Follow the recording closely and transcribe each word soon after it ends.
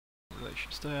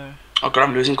relations there. Oh god,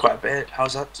 I'm losing quite a bit.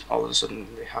 How's that all of a sudden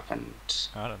it happened?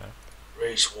 I don't know.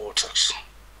 Race waters.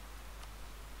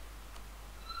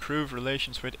 Improve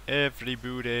relations with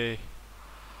everybody.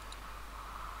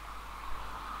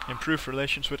 Improve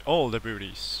relations with all the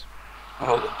booties.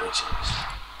 All the bitches.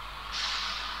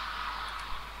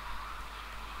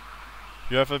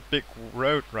 You have a big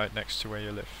road right next to where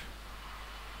you live.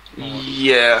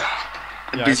 Yeah.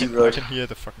 A Yeah, busy I road. can hear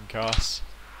the fucking cars.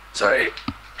 Sorry.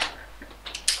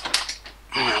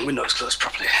 Windows closed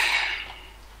properly.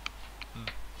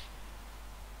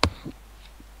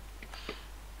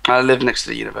 I live next to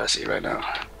the university right now.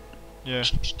 Yeah.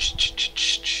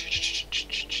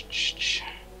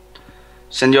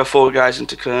 Send your 4 guys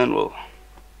into Cornwall.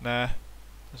 Nah.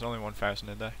 There's only 1,000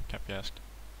 in there. Can't be asked.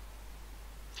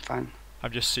 Fine.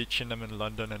 I'm just sieging them in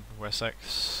London and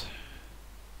Wessex.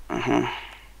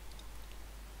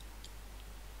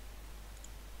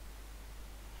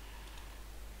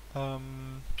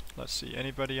 Let's see.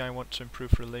 Anybody I want to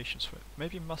improve relations with?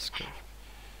 Maybe Muscovy.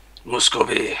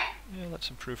 Muscovy. Yeah, let's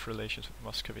improve relations with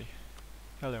Muscovy.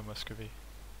 Hello, Muscovy.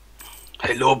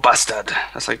 Hello, bastard.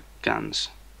 That's like Gans.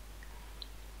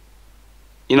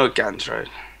 You know Gans, right?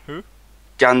 Who?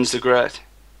 Gans the Great.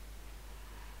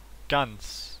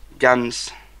 Guns.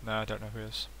 Gans. No, I don't know who it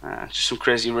is. Just some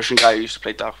crazy Russian guy who used to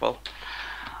play Darkfall.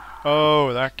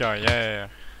 Oh, that guy. Yeah.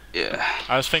 Yeah.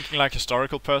 I was thinking like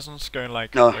historical persons, going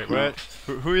like, No, wait, no. what?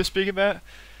 Who are you speaking about?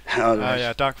 Oh, right.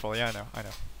 Yeah, Darkfall. Yeah, I know.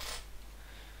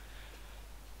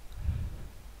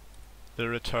 The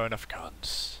return of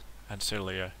guns and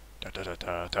Celia. Da da da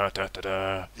da da da da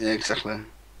da. Yeah, exactly.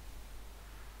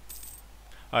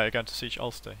 Oh, you're going to siege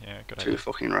Ulster. Yeah, good Too idea.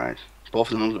 fucking right.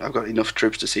 Both of them. I've got enough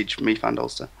troops to siege Meath and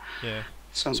Ulster. Yeah.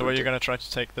 Sounds So what are you good. going to try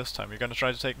to take this time? You're going to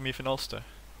try to take Meath and Ulster?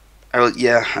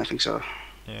 Yeah, I think so.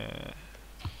 Yeah.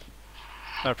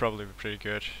 That'd probably be pretty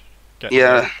good. Get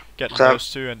So I've-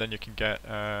 those two, and then you can get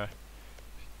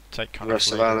take The Cardiff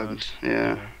rest of later Ireland. on.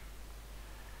 Yeah.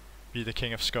 Be the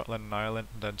king of Scotland and Ireland,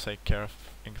 and then take care of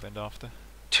England after.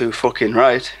 Too fucking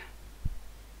right.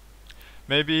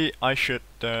 Maybe I should.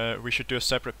 We should do a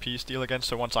separate peace deal again.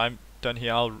 So once I'm done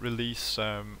here, I'll release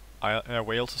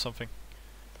Wales or something.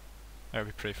 That would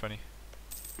be pretty funny.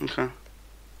 Okay.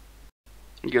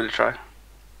 Give it a try.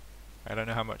 I don't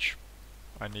know how much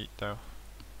I need though.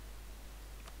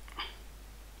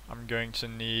 I'm going to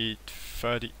need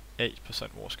 38%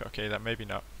 war score. Okay, that maybe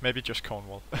not. Maybe just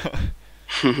Cornwall.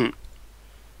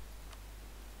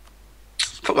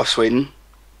 Fuck off, Sweden.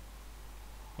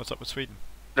 What's up with Sweden?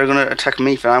 They're gonna attack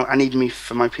Meath, and I need Meath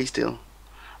for my peace deal.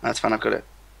 That's fine, I've got it.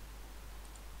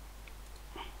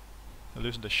 They're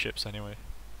losing the ships anyway.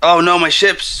 Oh no, my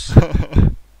ships!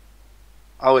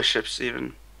 Our ships,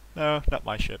 even. No, not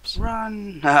my ships.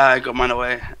 Run! I got mine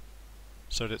away.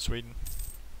 So did Sweden.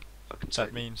 Fucking That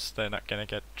Sweden. means they're not gonna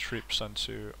get troops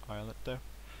onto Ireland though.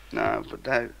 No, but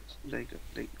they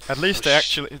At least oh, they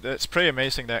actually. It's pretty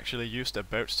amazing they actually used their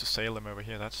boats to sail them over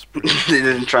here. That's pretty. they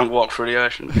didn't try and walk through the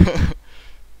ocean.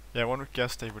 Yeah, one would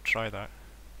guess they would try that.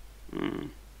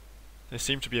 Mm. They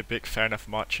seem to be a big fan of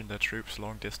marching their troops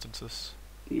long distances.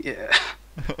 Yeah.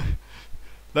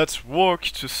 Let's walk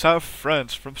to South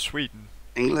France from Sweden.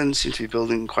 England seems to be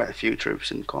building quite a few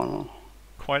troops in Cornwall.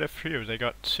 Quite a few. They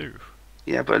got 2.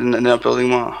 Yeah, but they're not building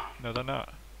more. No, they're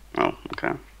not. Oh,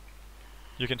 okay.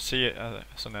 You can see it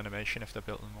as an animation if they're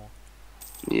building more.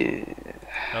 Yeah.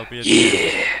 There'll be a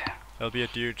Yeah. there'll be a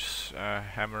dude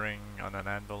hammering on an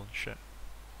anvil and shit.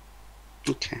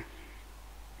 Okay.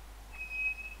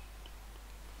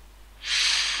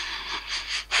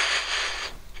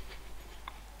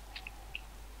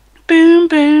 Boom,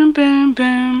 boom, boom,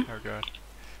 boom. Oh god.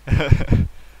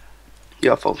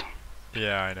 Your fault.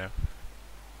 Yeah, I know.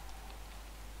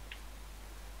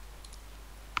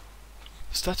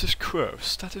 Status quo,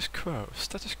 status quo,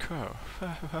 status quo.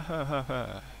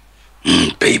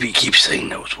 Baby keeps saying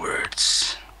those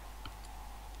words.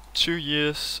 2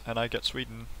 years and I get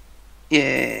Sweden.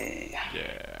 Yeah.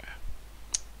 Yeah.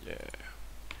 Yeah.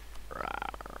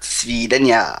 Sweden,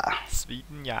 yeah.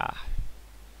 Sweden, yeah.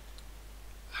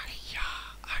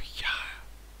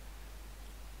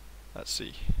 Let's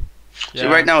see. So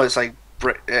right now it's like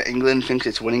England thinks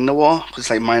it's winning the war because it's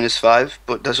like -5,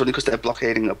 but that's only because they're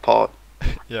blockading a port.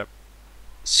 Yep.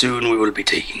 Soon we will be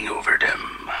taking over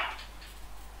them.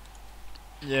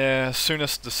 Yeah, as soon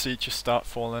as the sieges start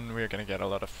falling, we're gonna get a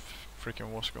lot of freaking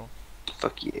war score.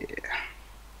 Fuck yeah.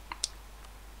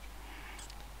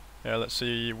 Yeah, let's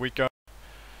see. We got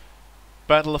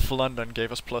Battle of London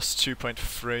gave us plus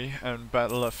 2.3, and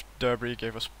Battle of Derby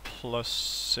gave us plus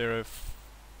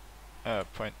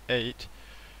 0.8.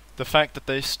 The fact that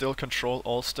they still control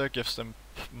Ulster gives them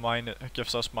it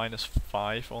gives us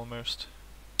 -5 almost.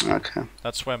 Okay.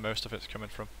 That's where most of it's coming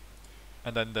from.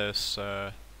 And then there's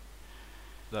the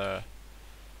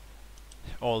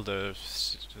all the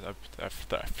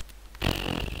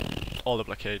all the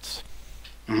blockades.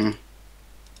 Mhm.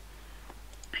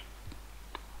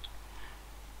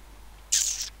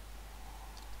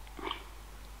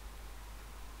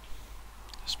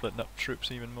 Splitting up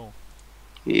troops even more.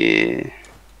 Yeah.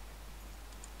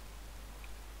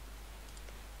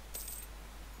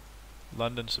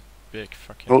 London's a big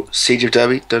fucking. Oh, Siege of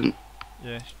Derby done.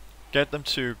 Yeah. Get them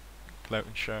to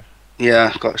Gloucestershire.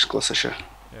 Yeah, Gloucestershire.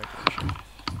 Yeah, Gloucestershire.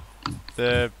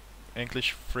 The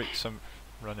English freaks are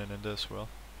running in this as well.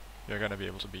 You're gonna be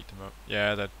able to beat them up.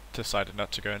 Yeah, they decided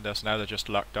not to go in there, so now they're just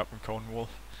locked up in Cornwall.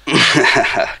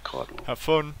 Cornwall. Have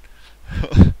fun.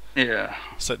 Yeah.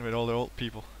 Sitting with all the old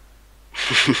people.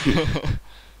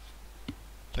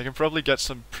 They can probably get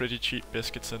some pretty cheap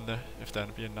biscuits in there if they're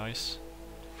being nice.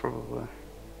 Probably.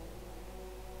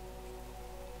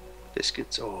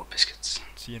 Biscuits. Oh, biscuits.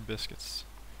 Tea and biscuits.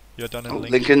 You're done in Oh,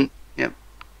 Lincoln. Lincoln. Yep.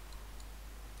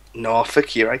 Norfolk,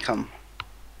 here I come.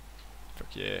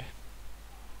 Fuck yeah.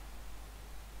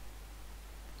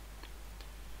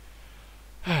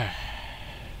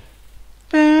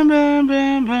 Bam, bam,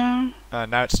 bam, bam.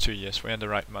 Now it's 2 years. We're in the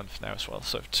right month now as well.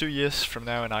 So 2 years from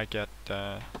now, and I get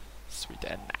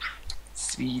Sweden.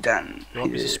 Sweden. You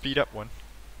want me to speed up one?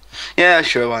 Yeah,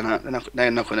 sure. Why not?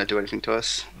 They're not going to do anything to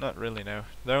us. Not really, no.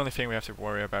 The only thing we have to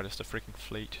worry about is the freaking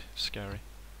fleet. Scary.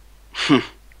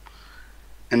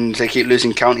 And if they keep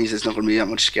losing counties, it's not going to be that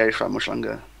much scary for that much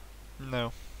longer.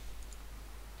 No.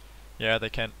 Yeah, they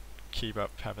can't keep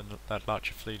up having that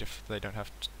large a fleet if they don't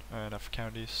have enough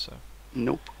counties. So.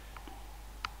 Nope.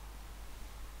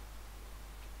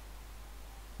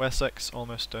 Wessex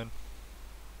almost done.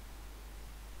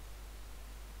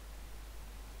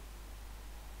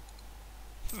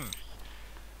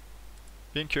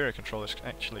 Being courier control is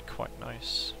actually quite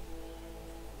nice.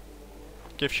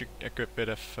 Gives you a good bit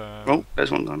of. Oh,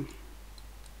 there's one gone.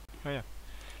 Oh yeah.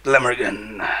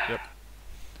 Glamorgan. Yep.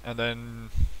 And then,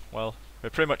 well, we're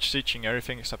pretty much sieging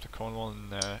everything except for Cornwall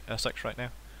and Essex right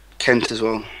now. Kent as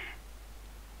well.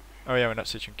 Oh yeah, we're not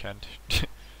sieging Kent.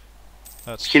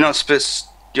 That's Can you not split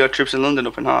your troops in London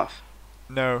up in half?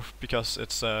 no, because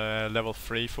it's a level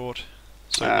 3 fort,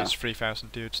 so it's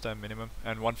 3,000 dudes there minimum,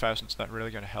 and 1,000's not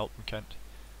really going to help in Kent.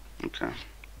 Okay.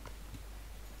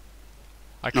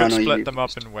 I could No, split them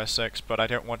up in Wessex, but I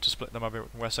don't want to split them up in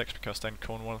Wessex because then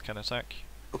Cornwall can attack.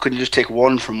 Or couldn't you just take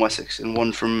one from Wessex and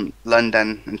one from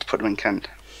London and put them in Kent?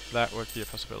 That would be a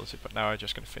possibility, but now I'm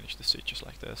just going to finish the siege just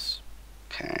like this.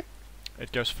 Okay.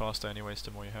 It goes faster anyways,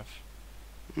 the more you have.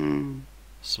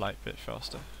 Slight bit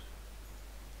faster.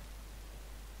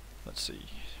 Let's see.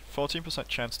 14%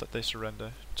 chance that they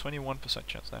surrender. 21%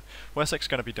 chance now. Wessex is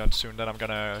going to be done soon, then I'm going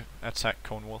to attack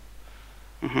Cornwall.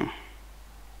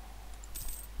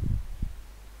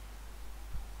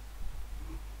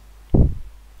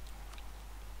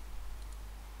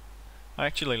 I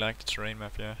actually like the terrain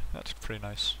map, yeah. That's pretty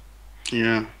nice.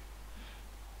 Yeah.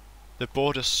 The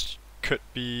borders could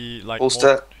be like Ulster.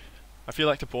 more. I feel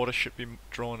like the borders should be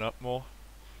drawn up more.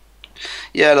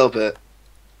 Yeah, a little bit.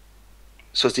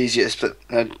 So it's easier to split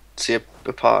and see it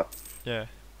apart. Yeah.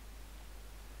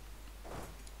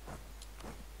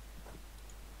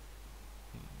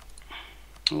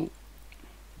 Oh.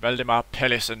 Valdemar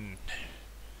Pellison.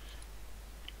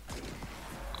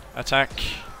 Attack.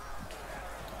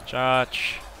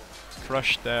 Charge.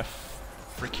 Crush their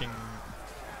freaking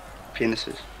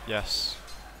Penises. yes.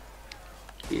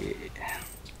 Yeah.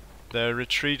 They're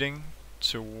retreating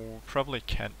to probably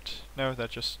Kent. No, they're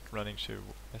just running to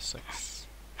Essex.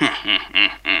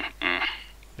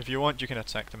 If you want, you can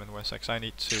attack them in Wessex. I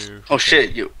need to. Oh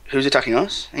shit! Who's attacking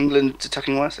us? England's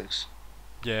attacking Wessex.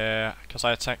 Yeah, because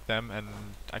I attacked them and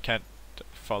I can't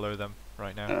follow them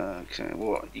right now. Okay,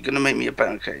 what? You're gonna make me a bet?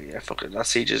 Okay, yeah, fuck it. That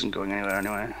siege isn't going anywhere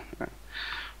anyway.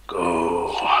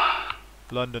 Go.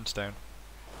 London's down.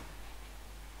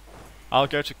 I'll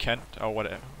go to Kent or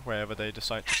whatever, wherever they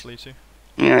decide to flee to.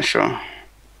 Yeah, sure.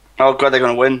 Oh god, they're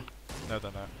gonna win. No,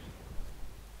 they're not.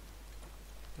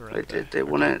 They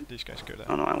won it. These guys go there.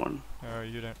 Oh no, I won. Oh,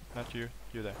 you don't. Not you.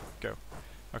 You there. Go.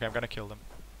 Okay, I'm gonna kill them.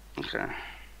 Okay.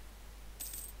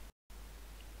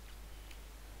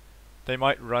 They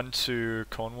might run to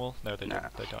Cornwall. No, they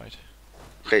didn't. They died.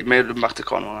 Okay, made them back to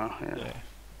Cornwall now. Yeah.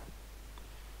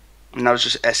 And now it's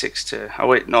just Essex to. Oh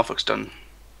wait, Norfolk's done.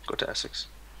 Go to Essex.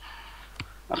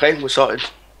 Okay, we're sorted.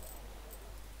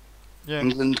 Yeah.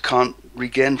 England can't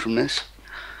regain from this.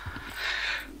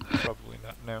 Probably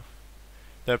not. No.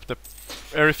 The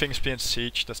everything's being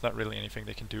sieged. There's not really anything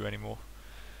they can do anymore.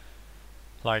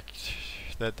 Like,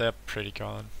 they're pretty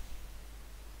gone.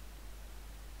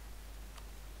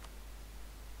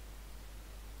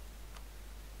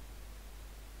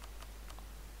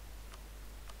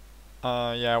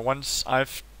 Yeah, once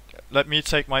I've... Let me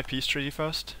take my peace treaty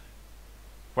first.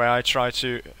 Where I try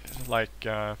to, like,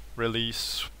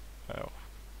 release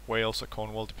Wales or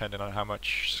Cornwall, depending on how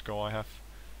much score I have.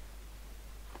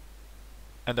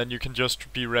 And then you can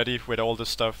just be ready with all the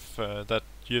stuff that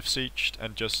you've sieged,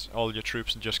 and just all your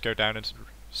troops, and just go down and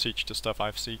siege the stuff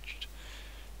I've sieged.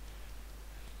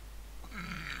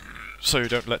 So you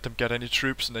don't let them get any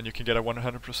troops, and then you can get a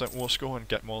 100% war score and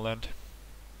get more land.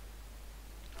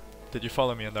 Did you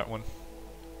follow me on that one?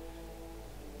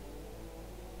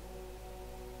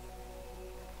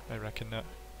 I reckon not.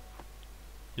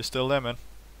 You're still there, man?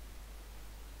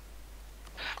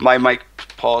 My mic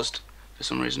paused for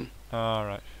some reason.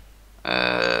 Alright.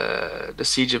 The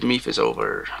siege of Meath is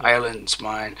over. Ireland's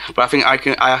mine. But I think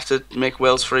I have to make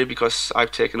Wales free because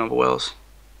I've taken over Wales.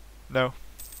 No.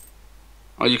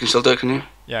 Oh, you can still do it, can you?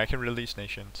 Yeah, I can release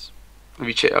nations. Have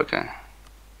you checked? Okay.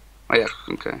 Oh yeah,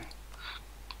 okay.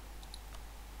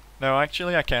 No,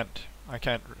 actually I can't.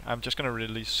 I'm just gonna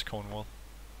release Cornwall.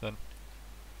 Then.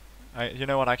 You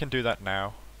know what, I can do that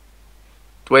now.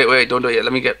 Wait, don't do it yet.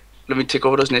 Let me take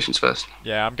over those nations first.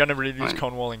 Yeah, I'm gonna release Right.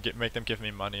 Cornwall and make them give me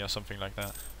money or something like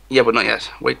that. Yeah, but not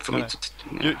yet. Wait for No, me no.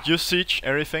 to. Yeah. You siege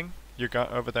everything you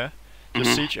got over there. You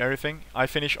Mhm. siege everything. I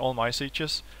finish all my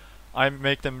sieges. I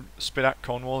make them spit out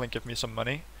Cornwall and give me some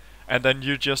money. And then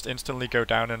you just instantly go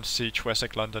down and siege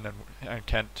Wessex, London and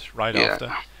Kent right Yeah,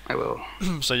 after. I will.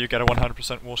 So you get a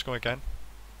 100% war score again.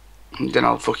 Then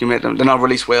I'll fucking make them. Then I'll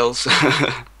release Wales.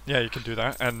 Yeah, you can do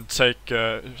that and take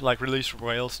like release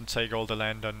Wales and take all the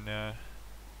land on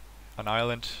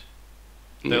Ireland.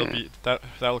 Yeah.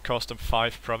 That'll cost them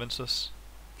 5 provinces.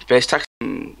 Base tax.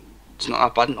 It's not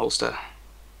that bad in Ulster.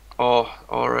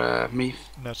 Or Meath.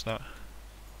 No, it's not.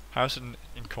 How's it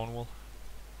in Cornwall?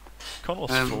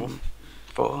 Cornwall's 4.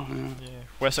 4. Yeah. Yeah.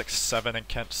 Wessex 7 and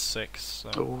Kent 6. So.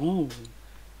 Ooh.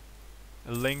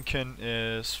 Lincoln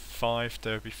is 5.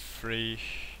 Derby 3.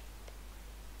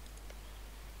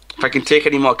 If I can take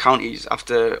any more counties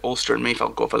after Ulster and Meath, I'll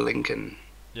go for Lincoln.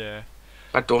 Yeah.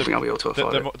 I don't think I'll be able to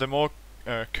afford it. The more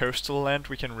coastal land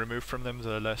we can remove from them,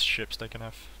 the less ships they can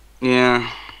have.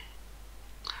 Yeah.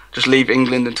 Just leave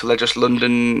England until they're just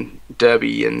London,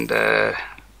 Derby, and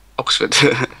Oxford.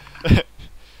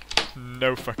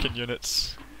 No fucking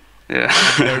units. Yeah.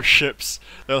 No ships.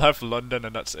 They'll have London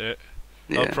and that's it.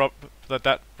 Yeah.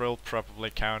 That will probably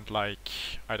count like,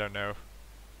 I don't know.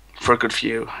 For a good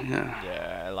few, yeah.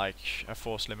 Yeah, like a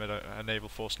naval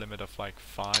force limit of like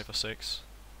 5 or 6.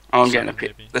 I'm getting a 7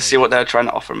 bit. maybe, Let's see what they're trying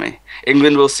to offer me.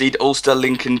 England will cede Ulster,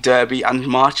 Lincoln, Derby, and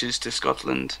marches to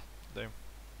Scotland. Damn.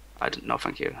 I don't know,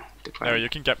 thank you. Decline. No, you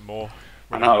can get more.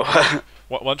 I know.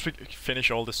 Once we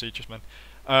finish all the sieges, man.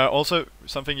 Also,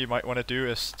 something you might want to do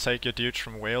is take your dudes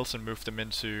from Wales and move them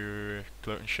into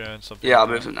Gloucestershire and something. Yeah, I'll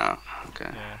like move that. them now.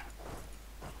 Okay. Yeah.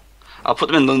 I'll put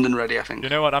them in London ready, I think. You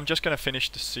know what? I'm just gonna finish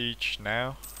the siege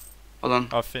now. Hold on.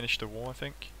 I've finished the war, I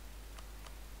think.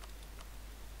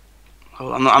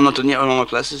 Hold on. I'm not done yet with all my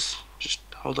places. Just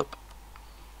hold up.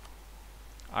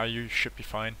 You should be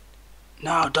fine.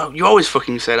 No, dog. You always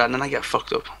fucking say that, and then I get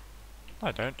fucked up.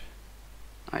 I don't.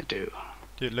 I do.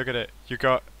 Dude, look at it. You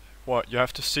got what? You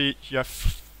have to see. You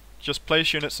have just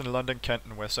place units in London, Kent,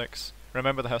 and Wessex.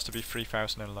 Remember, there has to be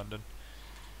 3,000 in London.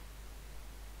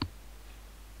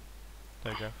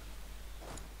 There you go.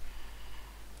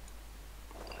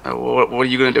 What are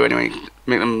you gonna do anyway?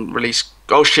 Make them release?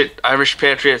 Oh shit! Irish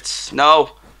Patriots!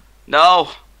 No,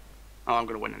 no. Oh, I'm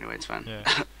gonna win anyway. It's fine.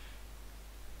 Yeah.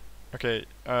 Okay.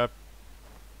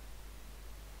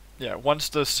 Yeah. Once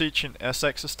the siege in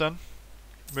Essex is done,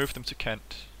 move them to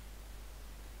Kent.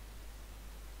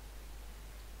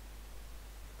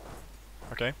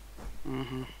 Okay.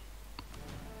 Mhm.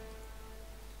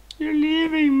 You're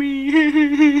leaving me.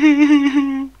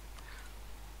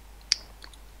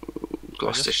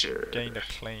 Gloucestershire. Gained a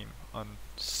claim on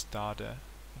Stade.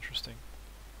 Interesting.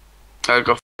 I'll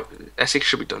go. Essex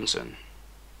should be done soon.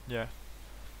 Yeah.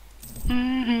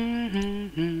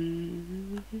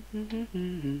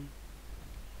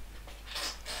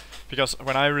 Because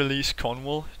when I release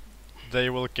Cornwall, they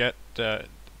will get.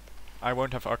 I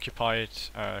won't have occupied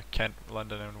Kent,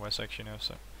 London, and Wessex, you know.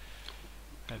 So.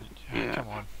 And, Yeah. Come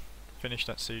on, finish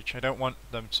that siege. I don't want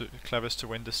them Clevers to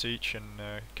win the siege in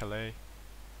Calais.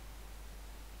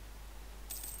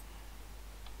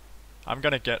 I'm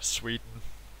gonna get Sweden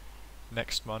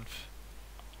next month.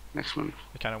 Next one.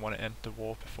 I kind of want to end the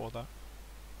war before that.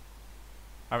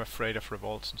 I'm afraid of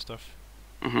revolts and stuff.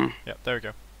 Mhm. Yeah, there we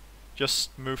go.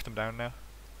 Just move them down now.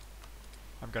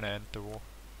 I'm gonna end the war.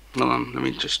 No, let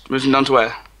me just move them down to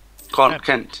where?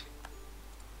 Kent.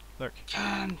 Look.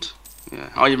 Kent. Yeah.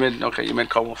 Oh, you made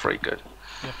Cornwall free. Good.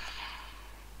 Yeah.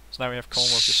 So now we have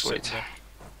Cornwall just Sweet. sitting there.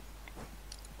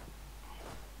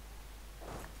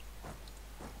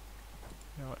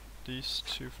 You know what? These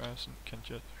 2,000 can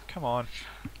just come on.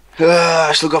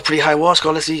 I still got pretty high war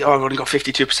score. Let's see. Oh, I've only got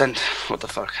 52%. What the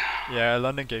fuck? Yeah,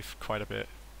 London gave quite a bit,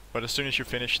 but as soon as you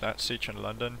finish that siege on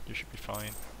London, you should be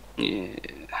fine. Yeah.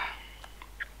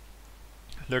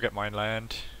 Look at my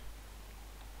land.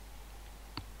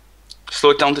 Slow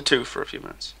it down to 2 for a few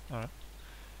minutes. Alright.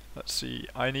 Let's see.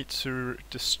 I need to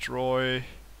destroy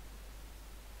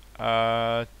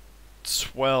 12.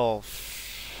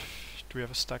 Do we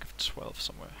have a stack of 12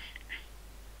 somewhere?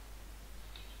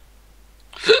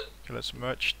 Okay, let's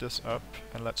merge this up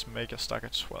and let's make a stack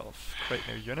of 12. Create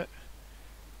new unit.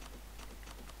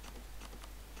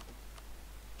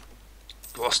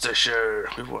 Gloucestershire,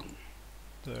 we won.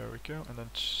 There we go, and then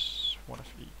one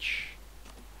of each.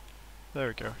 There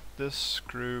we go. This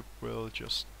group will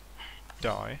just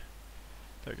die.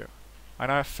 There we go. I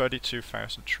now have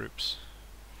 32,000 troops.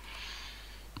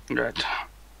 Right.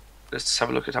 Let's have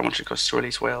a look at how much it costs to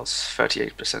release Wales.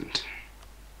 38%.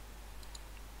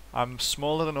 I'm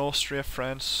smaller than Austria,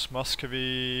 France,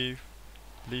 Muscovy,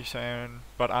 Litauen,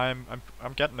 but I'm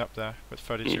getting up there with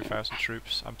 32,000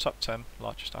 troops. I'm top 10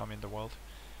 largest army in the world.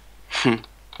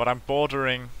 But I'm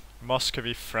bordering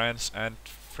Muscovy, France, and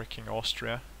freaking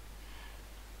Austria.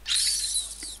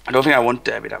 I don't think I want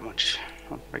Derby that much.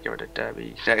 If I get rid of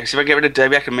Derby, if I get rid of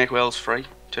Derby, I can make Wales free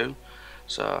too.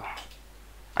 So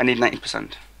I need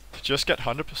 90%. Just get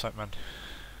 100%, man.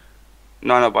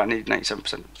 No, but I need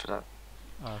 97% for that.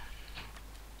 Oh.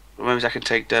 Maybe I can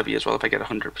take Derby as well if I get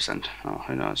 100%. Oh,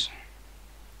 who knows?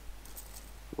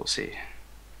 We'll see.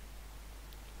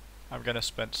 I'm gonna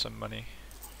spend some money.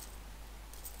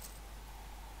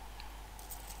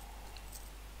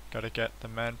 Gotta get the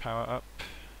manpower up.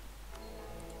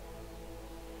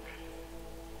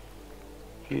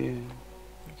 Yeah. There you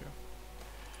go.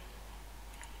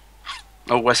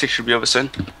 Oh, Wessex should be over soon.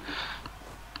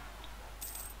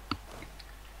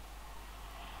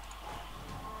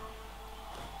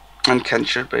 And Kent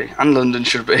should be. And London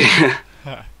should be.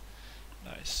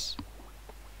 Nice.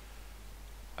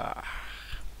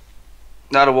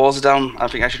 Now the walls are down, I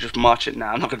think I should just march it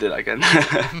now. I'm not going to do that again.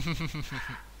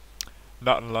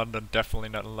 Not in London, definitely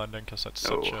not in London, because that's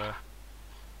such a...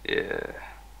 Yeah.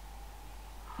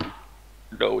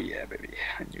 Oh yeah, baby.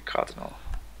 A new cardinal.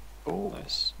 Oh.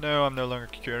 Nice. No, I'm no longer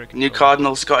Curie. New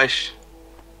cardinal, Scottish.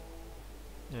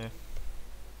 Yeah.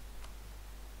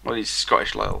 Well, he's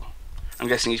Scottish loyal. I'm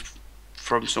guessing he's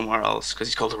from somewhere else, because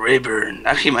he's called Rayburn.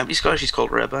 Actually, he might be Scottish, he's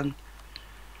called Rayburn.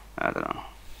 I don't know.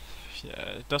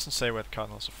 Yeah, it doesn't say where the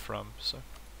cardinals are from, so...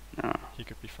 No. He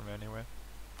could be from anywhere.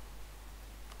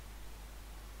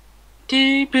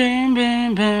 Deep boom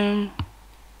boom boom.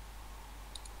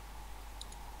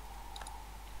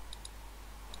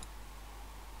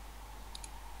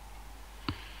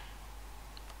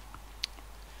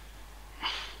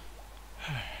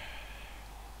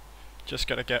 Just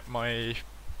gotta get my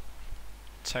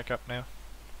tech up now.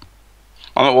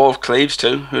 I'm at war with Cleves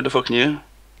too. Who the fuck knew?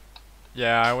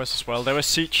 Yeah, I was as well. There was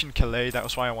siege in Calais, that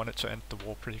was why I wanted to end the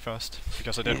war pretty fast.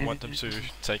 Because I didn't want them to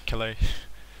take Calais.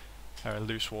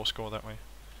 Lose war score that way.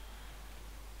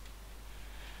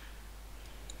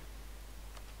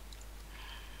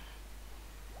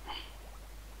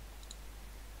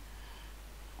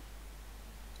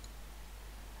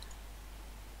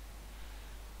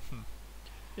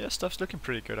 Yeah, stuff's looking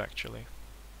pretty good actually.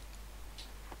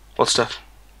 What stuff?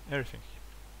 Everything.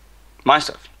 My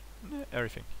stuff? Yeah,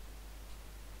 everything.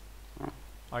 Oh.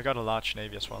 I got a large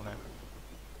navy as well now.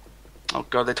 Oh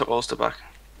god, they took Ulster back.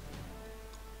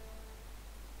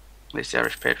 At least the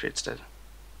Irish Patriots did.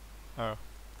 Oh.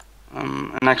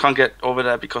 And I can't get over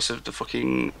there because of the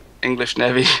fucking English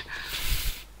Navy.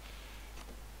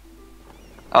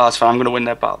 Oh, that's fine. I'm gonna win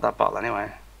that battle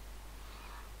anyway.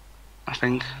 I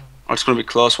think. Oh, it's gonna be a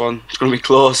close one. It's gonna be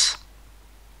close.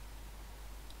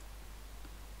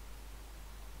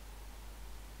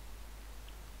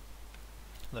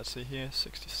 Let's see here,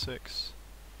 66.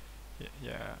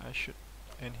 Yeah, I should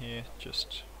in here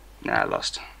just Nah, I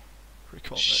lost.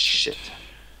 recall that Shit.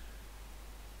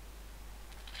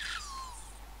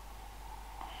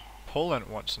 Poland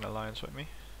wants an alliance with me.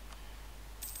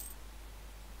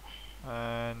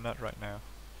 Not right now.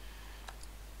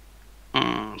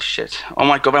 Shit. Oh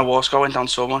my god, my war score went down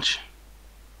so much.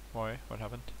 Why? What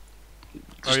happened?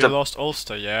 Just Oh, you lost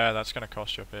Ulster. Yeah, that's gonna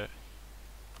cost you a bit.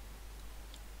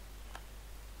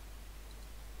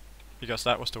 Because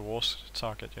that was the war's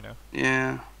target, you know.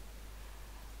 Yeah.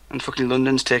 And fucking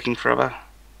London's taking forever.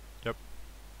 Yep.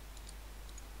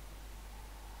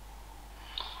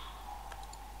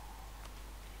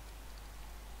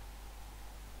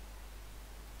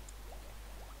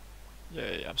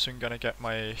 Yeah, I'm soon gonna get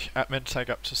my admin tag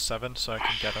up to 7 so I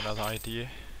can get another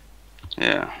idea.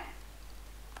 Yeah.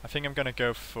 I think I'm gonna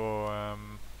go for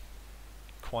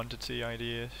quantity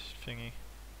idea thingy.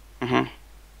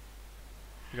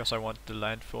 Because I want the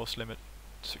land force limit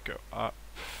to go up.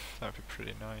 That would be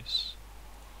pretty nice.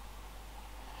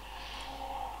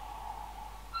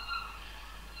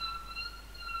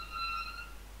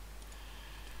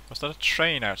 Was that a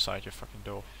train outside your fucking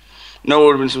door? No, it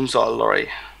would have been some sort of lorry.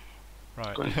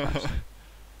 Right. Going past.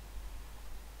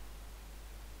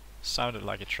 Sounded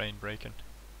like a train braking.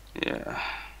 Yeah.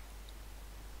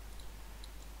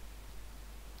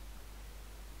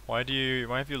 Why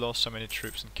have you lost so many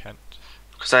troops in Kent?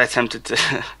 Because I attempted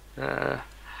to.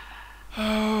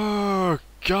 Oh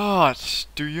God!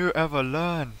 Do you ever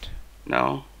learn?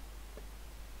 No.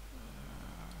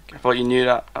 I thought you knew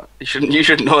that. You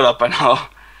should know that by now.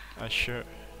 I should.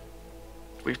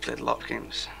 We've played a lot of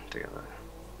games together.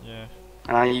 Yeah.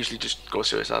 And I usually just go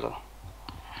suicidal.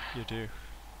 You do.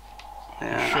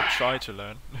 Yeah. You should try to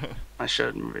learn. I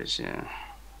should, movies, yeah.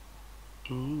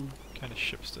 What kind of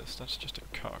ship's this? That's just a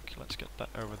cock. Let's get that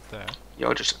over there.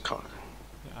 You're just a cock.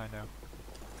 Yeah, I know.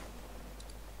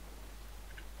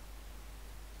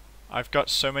 I've got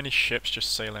so many ships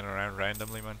just sailing around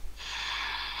randomly, man.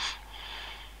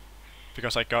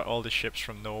 Because I got all the ships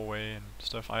from Norway and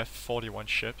stuff. I have 41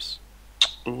 ships.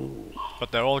 Ooh.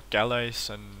 But they're all galleys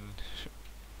and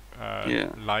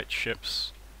Yeah. light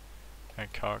ships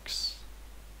and cogs.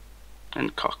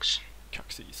 And cocks.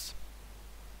 Coxies.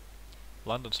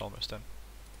 London's almost done.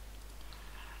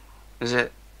 Is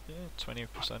it? Yeah,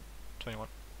 20%,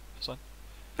 21%.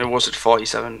 It was at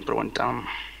 47, but it went down.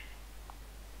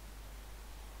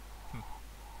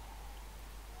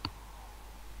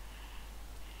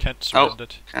 Kent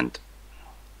surrendered. And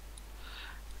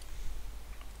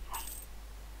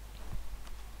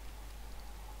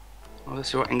oh, let's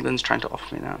see what England's trying to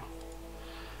offer me now.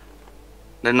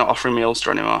 They're not offering me Ulster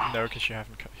anymore. No, because you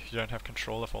don't have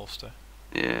control of Ulster.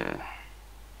 Yeah.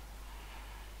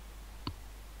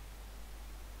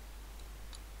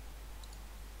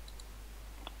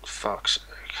 Fuck's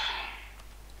sake.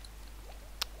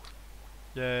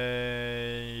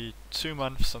 Yay! 2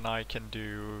 months and I can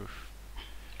do...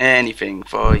 Anything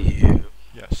for you.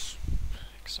 Yes,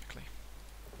 exactly.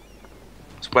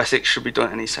 So Wessex should be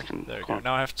done any second. There we go.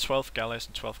 Now I have 12 galleys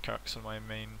and 12 cocks on my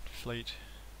main fleet.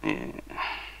 Yeah.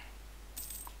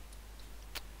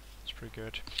 It's pretty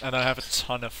good. And I have a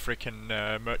ton of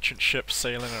freaking merchant ships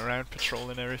sailing around,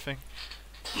 patrolling everything.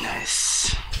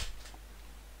 Nice.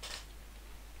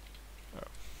 Oh.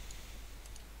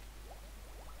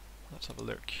 Let's have a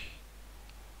look.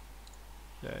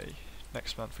 Yay.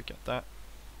 Next month we get that.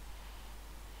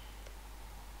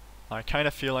 I kind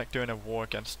of feel like doing a war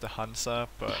against the Hansa,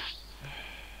 but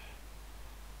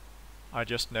I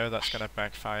just know that's gonna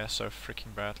backfire so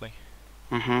freaking badly.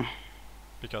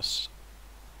 Because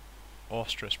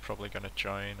Austria's probably gonna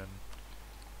join and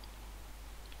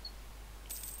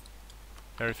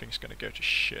everything's gonna go to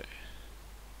shit.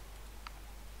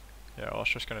 Yeah,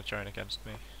 Austria's gonna join against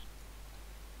me.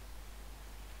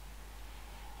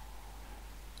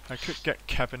 I could get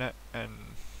cabinet and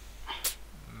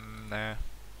nah.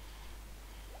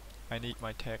 I need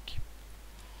my tech.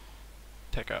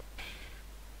 Tech up.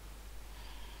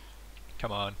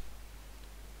 Come on.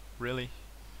 Really?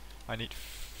 I need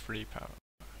free power.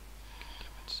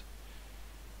 Damn it.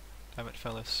 Damn it,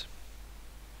 fellas.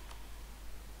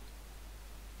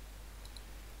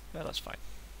 Yeah, that's fine.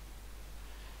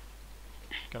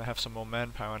 Gonna have some more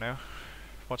manpower now.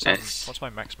 What's my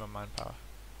maximum manpower?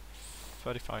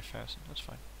 35,000. That's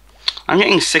fine. I'm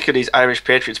getting sick of these Irish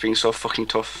patriots being so fucking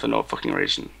tough for no fucking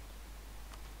reason.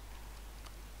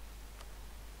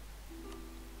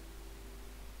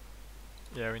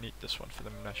 Yeah, we need this one for the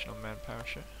national manpower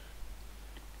shit.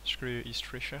 Screw East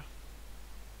Frisia.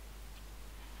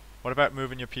 What about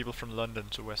moving your people from London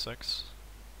to Wessex?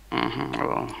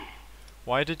 Well.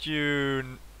 Why did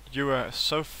you... You were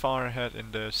so far ahead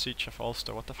in the siege of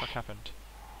Ulster. What the fuck happened?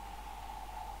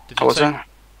 Did you What was that?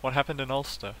 What happened in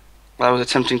Ulster? I was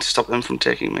attempting to stop them from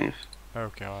taking me.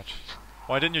 Oh god.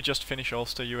 Why didn't you just finish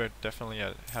Ulster? You were definitely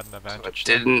had an advantage.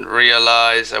 I didn't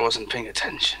realise I wasn't paying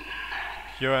attention.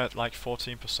 You're at like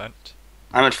 14%.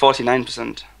 I'm at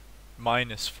 49%.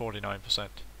 Minus 49%.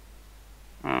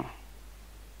 Oh.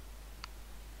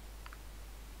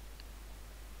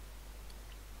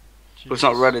 Jeez. But it's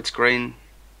not red, it's green.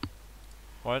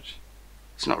 What?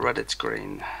 It's not red, it's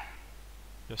green.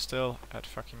 You're still at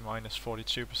fucking minus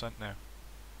 42% now.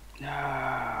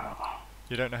 No.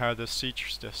 You don't know how the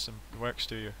siege system works,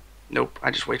 do you? Nope,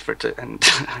 I just wait for it to end.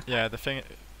 Yeah, the thing,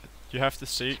 you have the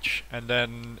siege, and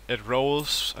then it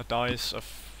rolls a dice of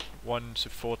 1 to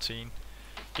 14,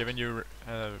 giving you,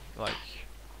 like,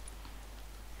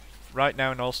 right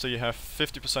now in Ulster you have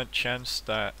 50% chance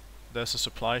that there's a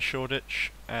supply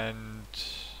shortage, and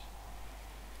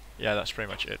yeah, that's pretty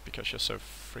much it, because you're so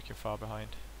freaking far behind.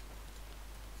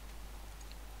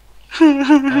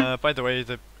 By the way,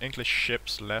 the English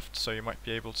ships left, so you might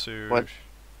be able to What?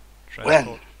 transport.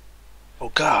 When?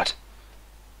 Oh god.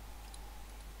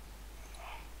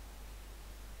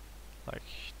 Like,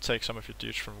 take some of your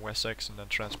dudes from Wessex and then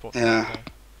transport them Yeah. over there.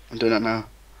 I'm doing that now.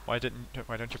 Why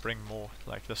don't you bring more?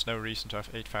 Like, there's no reason to have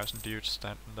 8,000 dudes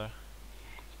standing there.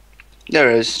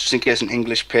 There is, just in case an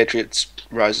English Patriots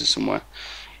rises somewhere.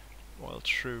 Well,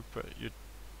 true, but you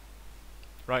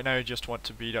right now you just want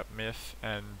to beat up Myth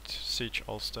and siege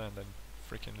Ulster and then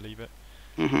freaking leave it.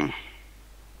 Mm-hmm.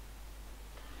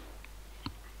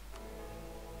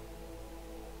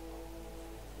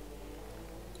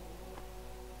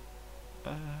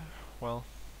 Well,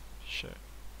 shit.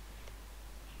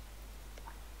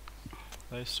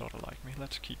 They sort of like me.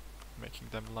 Let's keep making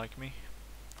them like me.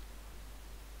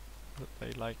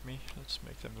 They like me. Let's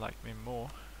make them like me more.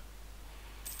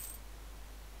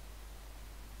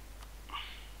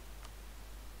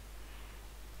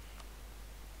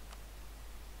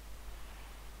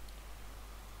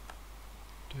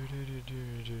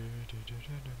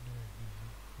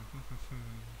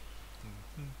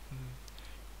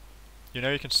 You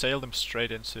know you can sail them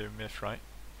straight into Myth, right?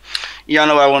 Yeah, I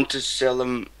know I want to sell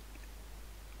them.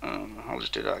 I'll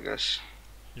just do that, I guess.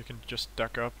 You can just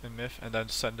duck up in Myth and then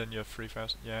send in your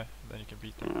 3,000. Yeah, and then you can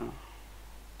beat them. Yeah.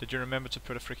 Did you remember to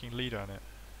put a freaking leader on it?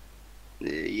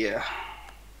 Yeah.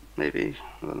 Maybe.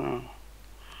 I don't know.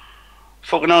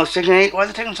 Fucking hell, 6-8. Why is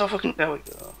it taking so fucking... There we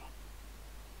go.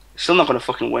 Still not gonna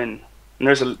fucking win. And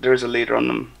there's a leader on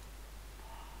them.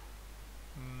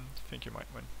 I think you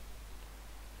might win.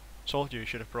 Told you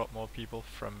should have brought more people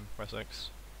from Wessex.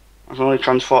 I can only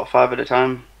transport 5 at a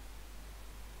time.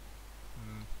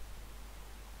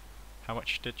 How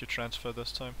much did you transfer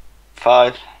this time?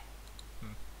 5.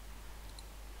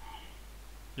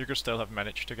 You could still have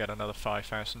managed to get another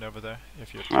 5,000 over there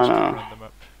if you had I just know. run them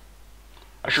up.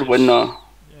 I should win though.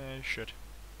 Yeah, you should.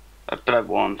 But I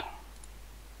won.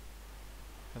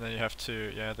 And then you have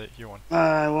to, yeah, you won.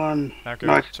 I won. Now go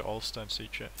No, to Ulster and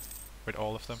siege it. With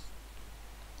all of them.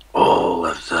 all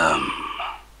of them.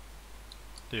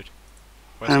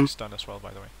 Wessex done as well,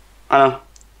 by the way. I know.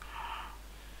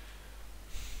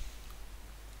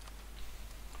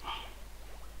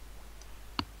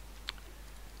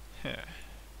 Yeah.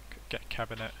 Get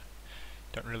cabinet.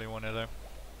 Don't really want it though.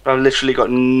 But I've literally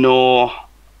got no...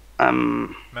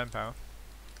 Manpower,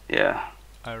 Yeah.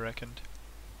 I reckoned.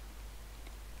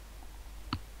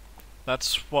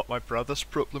 That's what my brother's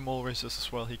problem always is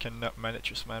as well. He cannot manage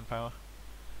his manpower.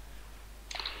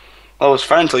 Well, it was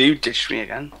fine until you ditched me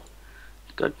again.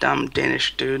 Goddamn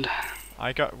Danish dude.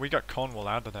 We got Cornwall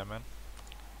out of there, man.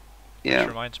 Yeah. Which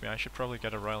reminds me, I should probably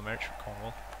get a Royal March for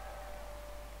Cornwall.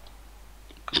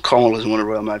 Cornwall doesn't want a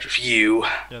royal match with you.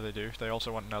 Yeah, they do. They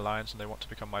also want an alliance and they want to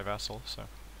become my vassal, so.